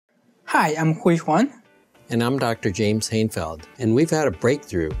Hi, I'm Hui Huan. And I'm Dr. James Hainfeld, and we've had a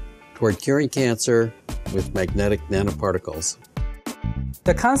breakthrough toward curing cancer with magnetic nanoparticles.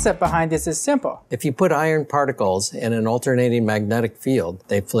 The concept behind this is simple. If you put iron particles in an alternating magnetic field,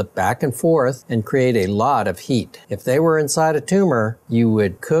 they flip back and forth and create a lot of heat. If they were inside a tumor, you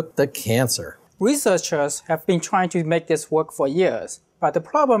would cook the cancer. Researchers have been trying to make this work for years, but the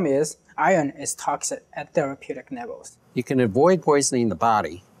problem is iron is toxic at therapeutic levels. You can avoid poisoning the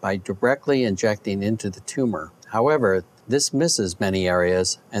body by directly injecting into the tumor. However, this misses many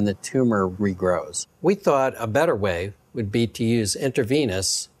areas and the tumor regrows. We thought a better way would be to use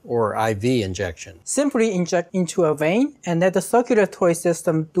intravenous or IV injection. Simply inject into a vein and let the circulatory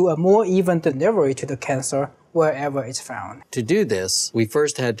system do a more even delivery to the cancer wherever it's found. To do this, we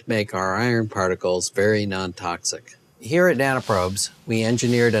first had to make our iron particles very non-toxic. Here at Nanoprobes, we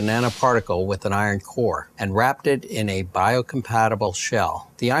engineered a nanoparticle with an iron core and wrapped it in a biocompatible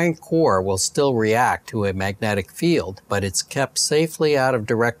shell. The iron core will still react to a magnetic field, but it's kept safely out of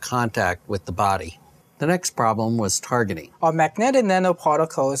direct contact with the body. The next problem was targeting. Our magnetic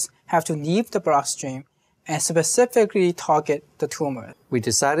nanoparticles have to leave the bloodstream and specifically target the tumor. We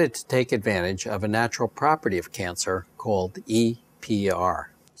decided to take advantage of a natural property of cancer called EPR.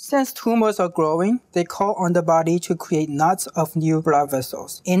 Since tumors are growing, they call on the body to create lots of new blood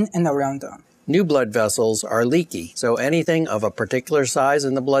vessels in and around them. New blood vessels are leaky, so anything of a particular size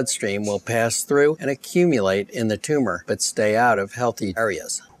in the bloodstream will pass through and accumulate in the tumor, but stay out of healthy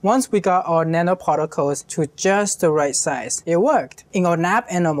areas. Once we got our nanoparticles to just the right size, it worked. In our lab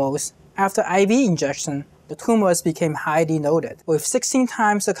animals, after IV injection, the tumors became highly loaded, with 16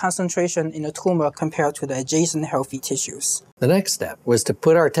 times the concentration in the tumor compared to the adjacent healthy tissues. The next step was to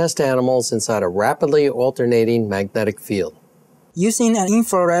put our test animals inside a rapidly alternating magnetic field. Using an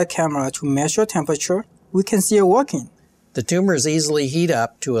infrared camera to measure temperature, we can see it working. The tumors easily heat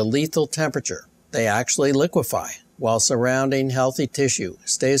up to a lethal temperature. They actually liquefy, while surrounding healthy tissue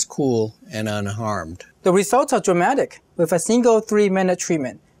stays cool and unharmed. The results are dramatic. With a single 3-minute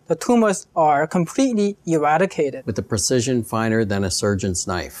treatment, the tumors are completely eradicated. With a precision finer than a surgeon's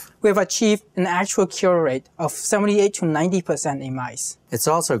knife. We have achieved an actual cure rate of 78 to 90% in mice. It's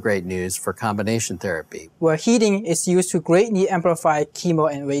also great news for combination therapy, where heating is used to greatly amplify chemo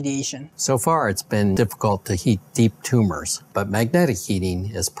and radiation. So far, it's been difficult to heat deep tumors, but magnetic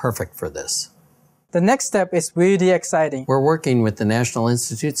heating is perfect for this. The next step is really exciting. We're working with the National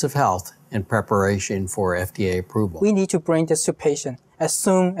Institutes of Health in preparation for FDA approval. We need to bring this to patients as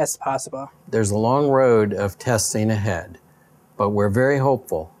soon as possible. There's a long road of testing ahead, but we're very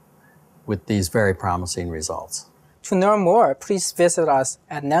hopeful with these very promising results. To learn more, please visit us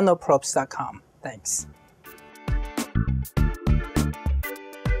at nanoprobes.com. Thanks.